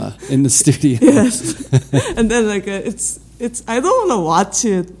drama in the studio? Yes. And then like it's I don't want to watch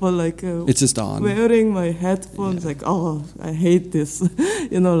it, but like it's just on. Wearing my headphones, like I hate this.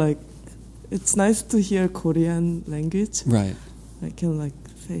 Like it's nice to hear Korean language. Right. I can like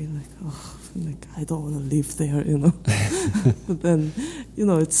say like I don't want to live there, But then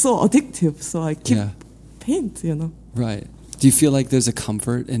it's so addictive, so I keep paint, Right. Do you feel like there's a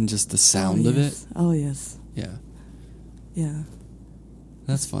comfort in just the sound of it? Oh yes. Yeah. Yeah.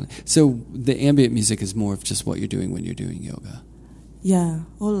 That's funny. So the ambient music is more of just what you're doing when you're doing yoga. Yeah,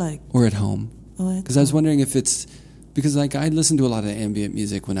 or at home. Because I was wondering if it's because like I listened to a lot of ambient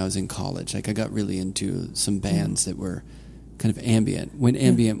music when I was in college. Like I got really into some bands that were kind of ambient. When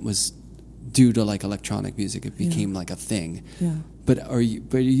ambient was due to like electronic music, it became like a thing. Yeah. But are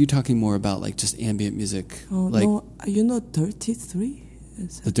you talking more about like just ambient music? Oh like, no, 33?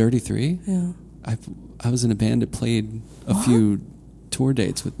 The Dirty Three? Yeah. I was in a band that played a few tour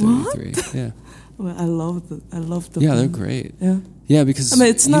dates with 33. What? Yeah. Well, I love the Yeah, band. they're great. Yeah. Yeah, because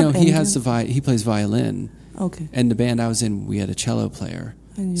it's not he plays violin. Okay. And the band I was in, we had a cello player.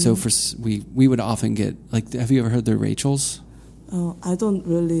 So we would often get like, have you ever heard the Rachels? Oh, I don't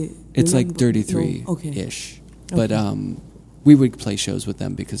really. It's remember. like 33-ish. No. Okay. But we would play shows with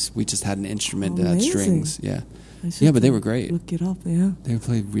them because we just had an instrument that had strings. Yeah. Yeah, but they were great. Look it up. Yeah. They would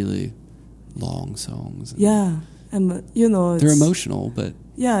play really long songs. Yeah. And they're emotional, but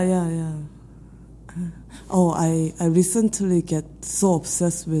yeah. I recently get so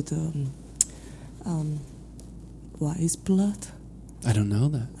obsessed with Wise Blood. I don't know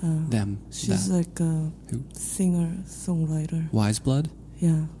that them. She's like a singer songwriter. Wise Blood.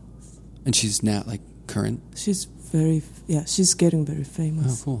 Yeah. And she's now like current. She's she's getting very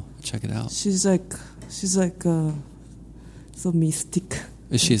famous. Oh, cool! Check it out. She's like so mystic.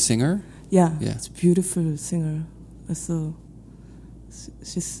 Is she a singer? Yeah. Yeah. It's a beautiful singer. So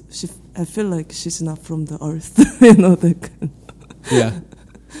I feel like she's not from the earth, Yeah.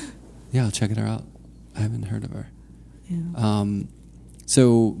 Yeah, I'll check it out. I haven't heard of her. Yeah.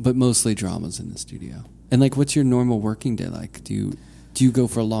 But mostly dramas in the studio. And like, what's your normal working day like? Do you go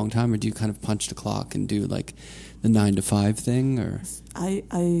for a long time, or do you kind of punch the clock and do like the 9 to 5 thing, or?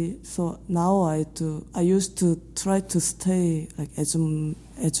 So now I do. I used to try to stay like as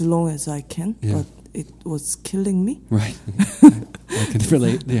long as I can, but it was killing me. Right. I can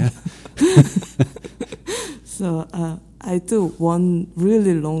relate. Yeah. So I do one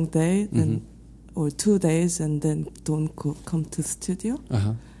really long day, or 2 days, and then don't come to studio,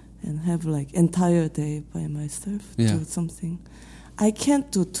 and have like entire day by myself. Do something. I can't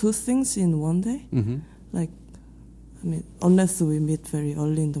do 2 things in one day. Like, unless we meet very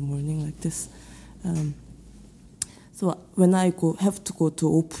early in the morning like this. So when I have to go to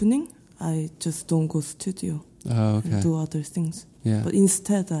opening, I just don't go studio. Oh, okay. And do other things. Yeah. But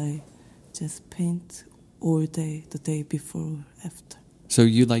instead, I just paint all day, the day before or after. So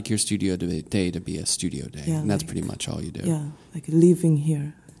you like your studio day to be a studio day, and that's pretty much all you do. Yeah, like living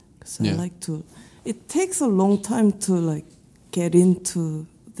here. So I like to. It takes a long time to like get into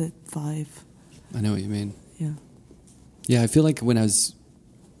that vibe. I know what you mean. Yeah. Yeah, I feel like when I was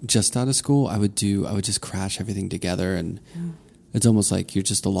just out of school, I would just crash everything together, and it's almost like you're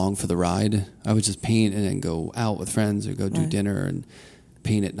just along for the ride. I would just paint and then go out with friends or go do dinner and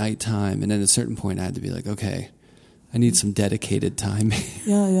paint at nighttime. And then at a certain point, I had to be like, okay, I need some dedicated time.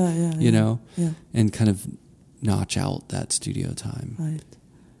 Yeah. you know, and kind of notch out that studio time. Right.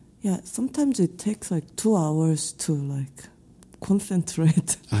 Yeah, sometimes it takes like 2 hours to like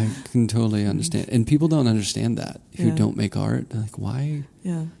concentrate. I can totally understand. And people don't understand that who don't make art. They're like, why?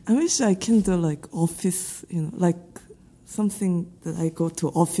 Yeah, I wish I can do like office, like something that I go to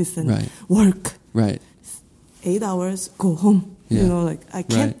office and work. Right. 8 hours, go home. Like I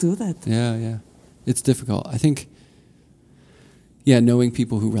can't do that. Yeah. It's difficult. I think, knowing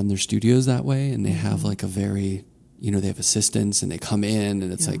people who run their studios that way and they have like a very, they have assistants and they come in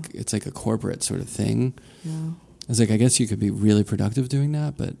and it's like a corporate sort of thing. Yeah. I was like, I guess you could be really productive doing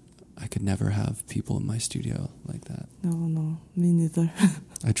that, but I could never have people in my studio like that. No, me neither.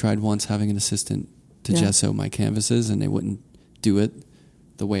 I tried once having an assistant to gesso my canvases and they wouldn't do it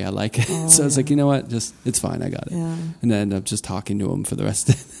the way I like it. So I was like, you know what, it's fine, I got it. Yeah. And then I ended up just talking to them for the rest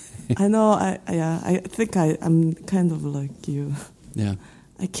of the day. I know, I think I'm kind of like you. Yeah.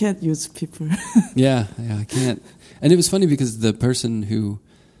 I can't use people. yeah, I can't. And it was funny because the person who,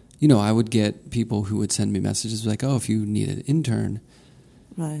 I would get people who would send me messages like, oh, if you need an intern,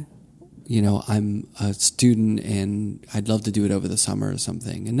 right. I'm a student and I'd love to do it over the summer or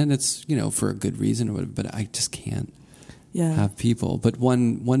something. And then it's, for a good reason or whatever, but I just can't have people. But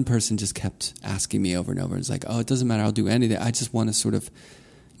one person just kept asking me over and over. It's like, oh, it doesn't matter. I'll do anything. I just want to sort of,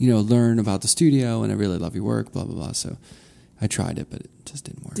 learn about the studio and I really love your work, blah, blah, blah. So I tried it, but it just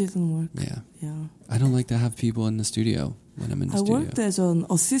didn't work. Didn't work. Yeah. I don't like to have people in the studio when I'm in the studio. I worked as an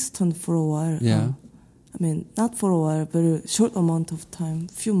assistant for a while. Yeah. Not for a while, but a short amount of time,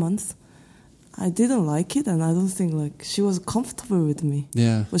 few months. I didn't like it, and I don't think like she was comfortable with me.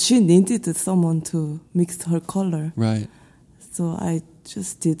 Yeah. But she needed someone to mix her color. Right. So I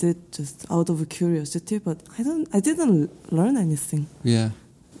just did it just out of curiosity, but I didn't learn anything. Yeah.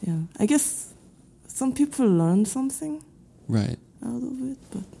 Yeah. I guess some people learn something. Right. Out of it,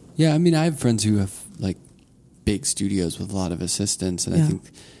 but yeah, I have friends who have like big studios with a lot of assistants, and I think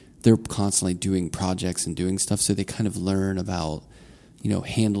they're constantly doing projects and doing stuff, so they kind of learn about,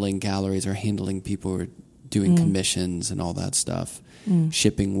 handling galleries or handling people who are doing commissions and all that stuff,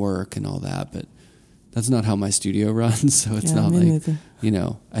 shipping work and all that. But that's not how my studio runs, so it's not like, neither.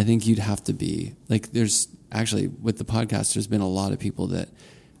 I think you'd have to be like, there's actually with the podcast, there's been a lot of people that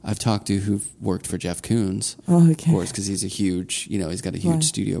I've talked to who've worked for Jeff Koons, of course, because he's a huge, he's got a huge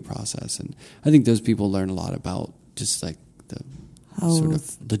studio process. And I think those people learn a lot about just like the sort of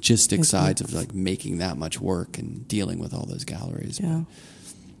logistic sides of like making that much work and dealing with all those galleries. Yeah.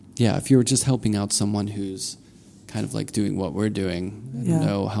 But if you're just helping out someone who's kind of like doing what we're doing, I don't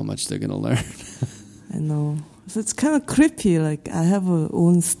know how much they're going to learn. I know. So it's kind of creepy. Like I have a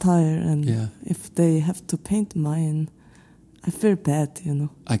own style, and if they have to paint mine, I feel bad,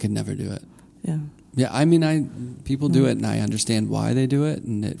 I could never do it. Yeah. Yeah, people do it, and I understand why they do it,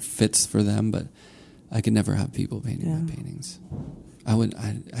 and it fits for them, but I could never have people painting my paintings.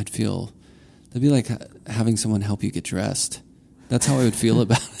 I'd feel, it'd be like having someone help you get dressed. That's how I would feel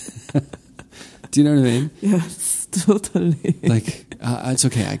about it. Do you know what I mean? Yes, totally. Like, it's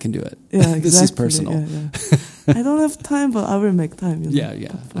okay, I can do it. Yeah, exactly. This is personal. Yeah. I don't have time, but I will make time. Yeah.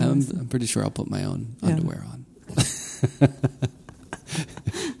 I'm pretty sure I'll put my own underwear on.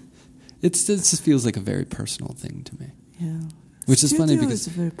 It just feels like a very personal thing to me. Yeah, which is funny because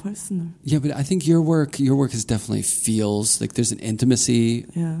it's very personal. Yeah, but I think your work is definitely feels like there's an intimacy.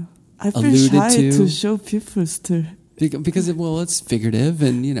 Yeah, I feel shy to show people still because it's figurative,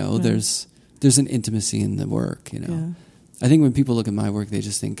 and there's an intimacy in the work. I think when people look at my work, they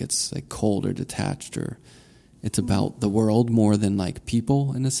just think it's like cold or detached, or it's about the world more than like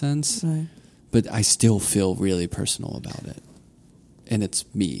people in a sense. Right. But I still feel really personal about it. And it's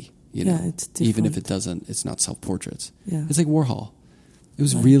me, it's different. Even if it's not self-portraits. Yeah. It's like Warhol. It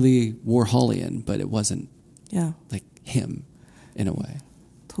was really Warholian, but it wasn't like him in a way.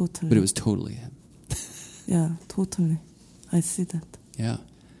 Totally. But it was totally him. Yeah, totally. I see that. Yeah.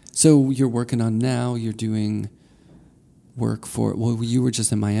 So you're working on now, you're doing work for, you were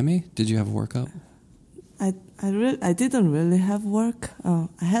just in Miami? Did you have work up? I didn't really have work. I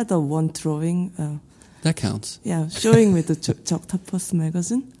had one drawing. That counts. Yeah, showing with the Octopus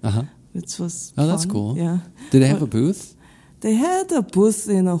magazine, which was fun. That's cool. Yeah. Did they have a booth? They had a booth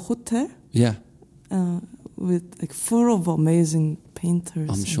in a hotel. Yeah. With like full of amazing painters.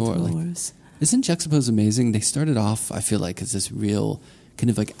 I'm sure. Isn't Juxtapose amazing? They started off, I feel like, as this real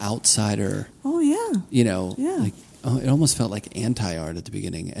kind of like outsider. Oh yeah. Like. Oh, it almost felt like anti-art at the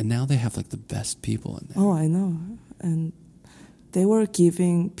beginning, and now they have like the best people in there. Oh, I know. And they were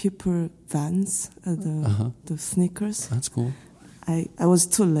giving people Vans, the sneakers. That's cool. I was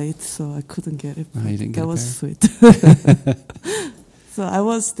too late, so I couldn't get it. You didn't get it. That was sweet. So I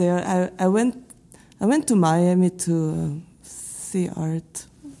was there. I went to Miami to see art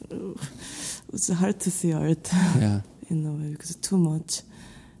it's hard to see art. Yeah. In a way, because it's too much.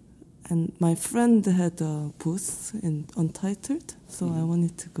 And my friend had a booth in Untitled, so I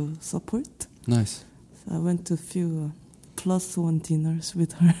wanted to go support. Nice. So I went to a few +1 dinners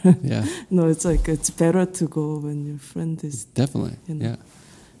with her. Yeah. No, it's like it's better to go when your friend is definitely. You know. Yeah.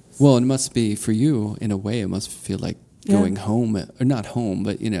 Well, it must be for you in a way. It must feel like going home, or not home,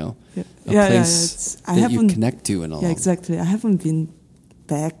 but a place that you connect to and all. Yeah, exactly. I haven't been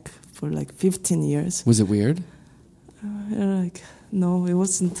back for like 15 years. Was it weird? No, it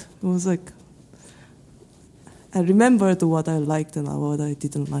wasn't. It was like I remembered what I liked and what I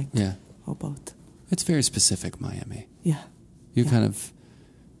didn't like. Yeah. About. It's very specific, Miami. Yeah. You kind of.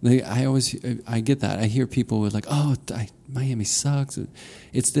 I get that. I hear people with like, oh, Miami sucks.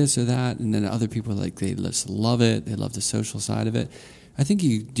 It's this or that, and then other people like they just love it. They love the social side of it. I think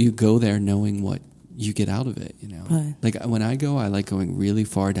you go there knowing what you get out of it. Right. Like when I go, I like going really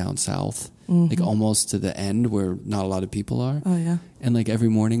far down south, like almost to the end where not a lot of people are. Oh yeah. And like every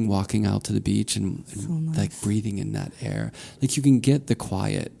morning, walking out to the beach and so nice. Like breathing in that air. Like you can get the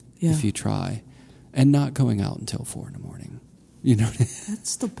quiet if you try, and not going out until 4 a.m. You know what I mean?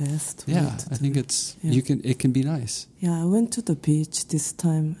 That's the best. Yeah, I think it's it can be nice. Yeah, I went to the beach this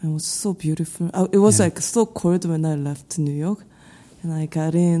time. It was so beautiful. It was like so cold when I left New York, and I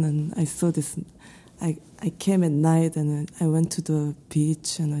got in and I saw this. I came at night and I went to the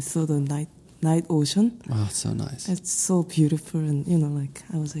beach and I saw the night ocean. Wow, it's so nice. It's so beautiful, and like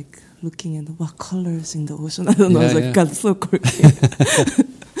I was like looking at what colors in the ocean. I don't know. I was like, God, so quirky.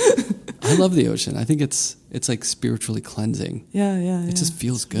 I love the ocean. I think it's like spiritually cleansing. Yeah. It just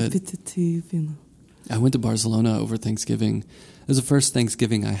feels good. Repetitive, I went to Barcelona over Thanksgiving. It was the first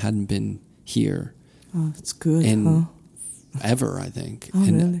Thanksgiving I hadn't been here. Oh, it's good. Ever, I think. Oh,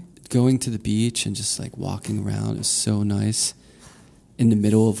 and really? Going to the beach and just like walking around is so nice. In the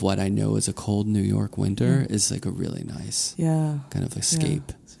middle of what I know is a cold New York winter is like a really nice kind of escape.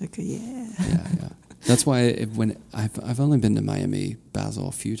 Yeah. It's like yeah. That's why when I've only been to Miami, Basel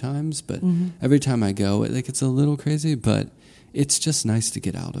a few times, but every time I go, it's a little crazy, but it's just nice to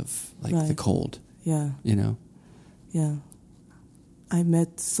get out of the cold. Yeah. Yeah. I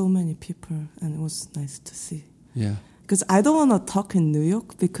met so many people, and it was nice to see. Yeah. Because I don't want to talk in New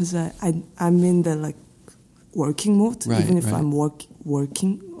York because I'm in the like working mode, even if I'm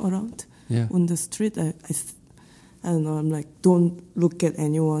working around on the street. I don't know. I'm like, don't look at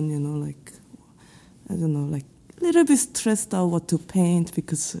anyone. Like. I don't know, like a little bit stressed out what to paint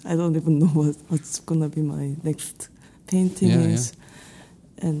because I don't even know what's gonna be my next painting is,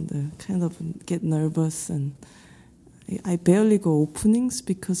 and kind of get nervous, and I barely go openings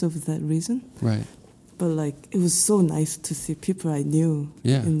because of that reason. Right. But like it was so nice to see people I knew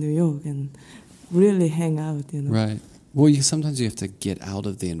in New York and really hang out. Right. Well, sometimes you have to get out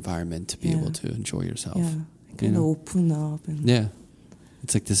of the environment to be able to enjoy yourself. Yeah. Kind of open up and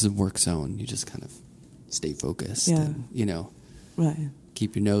it's like this is work zone. You just kind of stay focused and,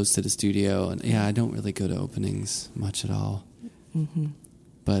 keep your nose to the studio. And I don't really go to openings much at all. Mm-hmm.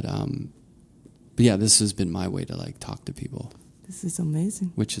 But yeah, this has been my way to like talk to people. This is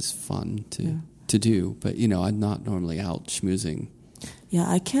amazing. Which is fun to do. But, I'm not normally out schmoozing. Yeah,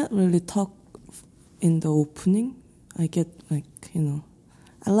 I can't really talk in the opening. I get like,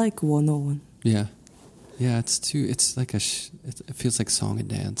 I like 101. Yeah. Yeah, it's like it feels like song and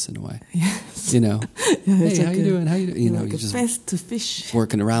dance in a way. Yes. Hey, like how you doing? How you doing? Like you just fast to fish.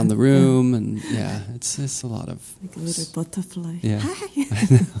 Working around the room, and it's a lot of like a little butterfly. Yeah,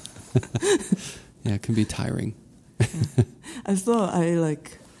 hi. Yeah, it can be tiring. I thought I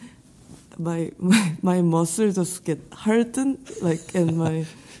like my muscle just get hardened, like, and my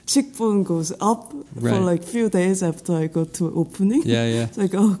cheekbone goes up for like few days after I go to opening. Yeah. It's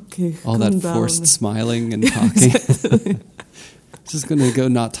like, okay, all that forced smiling and talking. Just going to go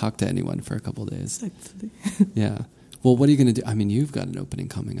not talk to anyone for a couple of days. Exactly. Yeah. Well, what are you going to do? I mean, you've got an opening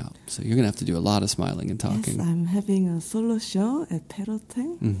coming up, so you're going to have to do a lot of smiling and talking. Yes, I'm having a solo show at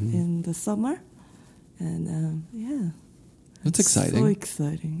Perroteng in the summer. And That's exciting. So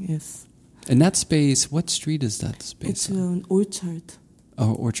exciting, yes. And that space, what street is that space? It's an orchard.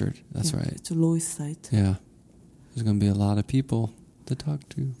 Oh, Orchard. That's right. It's a Lower East Side. Yeah. There's going to be a lot of people to talk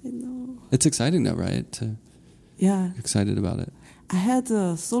to. I know. It's exciting though, right? You're excited about it. I had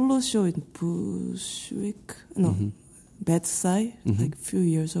a solo show in Bushwick, Bedside, like a few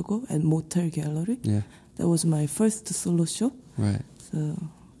years ago at Motel Gallery. Yeah. That was my first solo show. Right. So,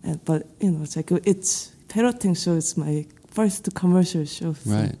 but it's like Perroteng show is my first commercial show.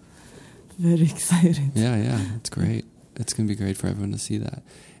 So right. Very excited. Yeah. It's great. It's going to be great for everyone to see that.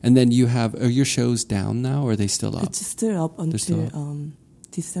 And then are your shows down now, or are they still up? It's still up until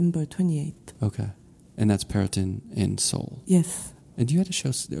December 28th. Okay. And that's Peloton in Seoul. Yes. And you had a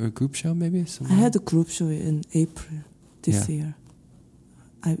show, or a group show maybe? Somewhere? I had a group show in April this year.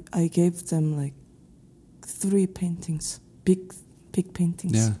 I gave them like 3 paintings, big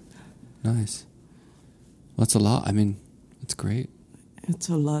paintings. Yeah, nice. Well, that's a lot. I mean, it's great. It's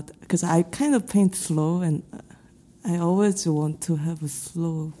a lot because I kind of paint slow, and I always want to have a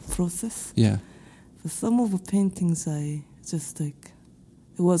slow process. Yeah. For some of the paintings, I just like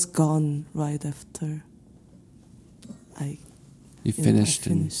it was gone right after You finished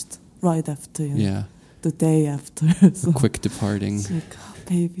right after. Yeah. The day after. So quick departing. It's like, oh,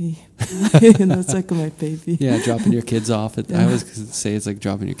 baby. It's like my baby. Yeah, dropping your kids off. I always say it's like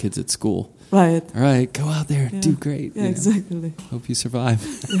dropping your kids at school. Right. All right, go out there, do great. Yeah, exactly. Hope you survive.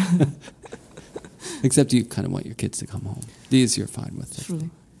 Yeah. Except you kind of want your kids to come home. These you're fine with.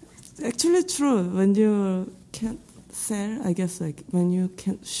 True. Actually true. When you can't sell, I guess like when you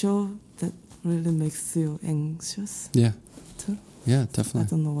can't show, that really makes you anxious. Yeah. Too. Yeah, definitely. I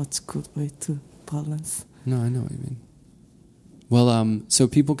don't know what's good way to balance. No, I know what you mean. Well, so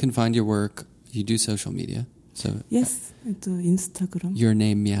people can find your work. You do social media. So yes, I do Instagram. Your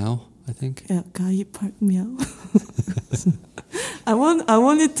name Meow, I think. Yeah, GaHee Park Meow. I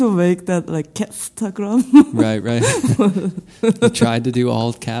wanted to make that like catstagram. Right. You tried to do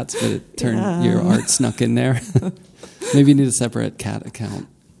all cats, but it turned your art snuck in there. Maybe you need a separate cat account.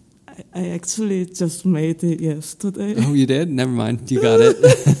 I actually just made it yesterday. Oh, you did? Never mind. You got it.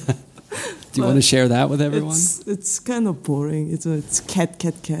 Do you want to share that with everyone? It's kind of boring. It's cat,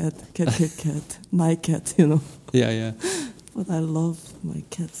 my cat, you know. Yeah. But I love my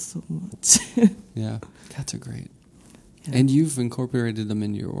cat so much. Yeah, cats are great. Yeah. And you've incorporated them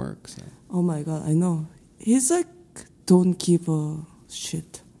in your work. So. Oh my God, I know. He's like, don't give a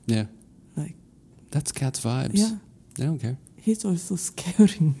shit. Yeah. Like. That's cats' vibes. Yeah. They don't care. He's also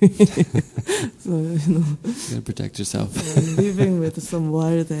scaring me. So, you know. You gotta protect yourself. I'm living with some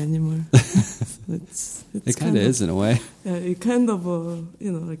wild animal. So it kind of is in a way. Yeah, it kind of,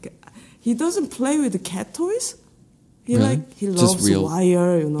 you know, like, he doesn't play with the cat toys. He really? He loves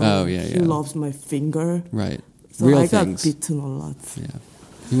wire, you know. Oh, yeah. He loves my finger. Right. So real I things. got bitten a lot. Yeah.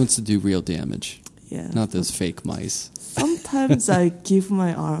 He wants to do real damage. Yeah. Not those fake mice. Sometimes I give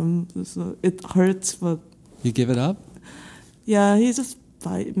my arm, so it hurts, but... You give it up? Yeah, he just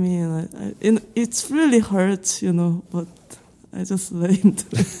bite me, and it's really hurts, you know, but I just let him do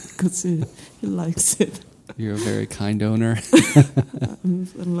it because he likes it. You're a very kind owner. I'm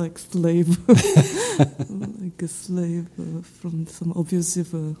like slave. I'm like a slave from some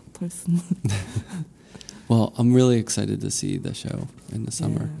abusive person. Well, I'm really excited to see the show in the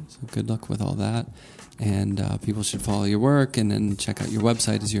summer. Yeah. So good luck with all that. And people should follow your work and then check out your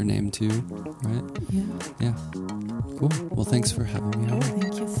website is your name too, right? Yeah. Cool. Well, thanks for having me on.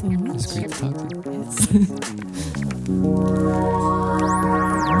 Thank you so much. It's great to talk to you. Yes.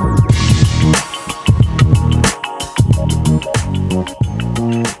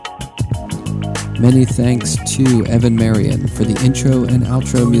 Many thanks to Evan Marion for the intro and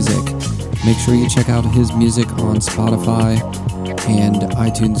outro music. Make sure you check out his music on Spotify and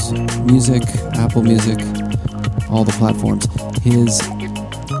iTunes Music, Apple Music, all the platforms. His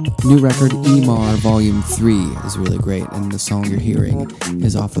new record, EMAR Volume 3, is really great, and the song you're hearing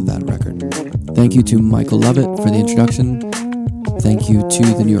is off of that record. Thank you to Michael Lovett for the introduction. Thank you to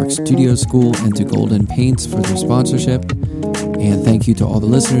the New York Studio School and to Golden Paints for their sponsorship. And thank you to all the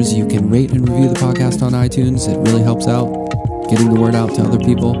listeners. You can rate and review the podcast on iTunes. It really helps out getting the word out to other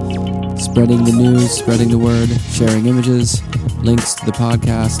people. Spreading the news, spreading the word, sharing images, links to the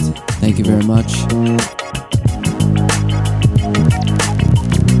podcast. Thank you very much.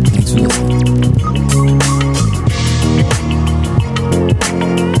 Thanks for listening.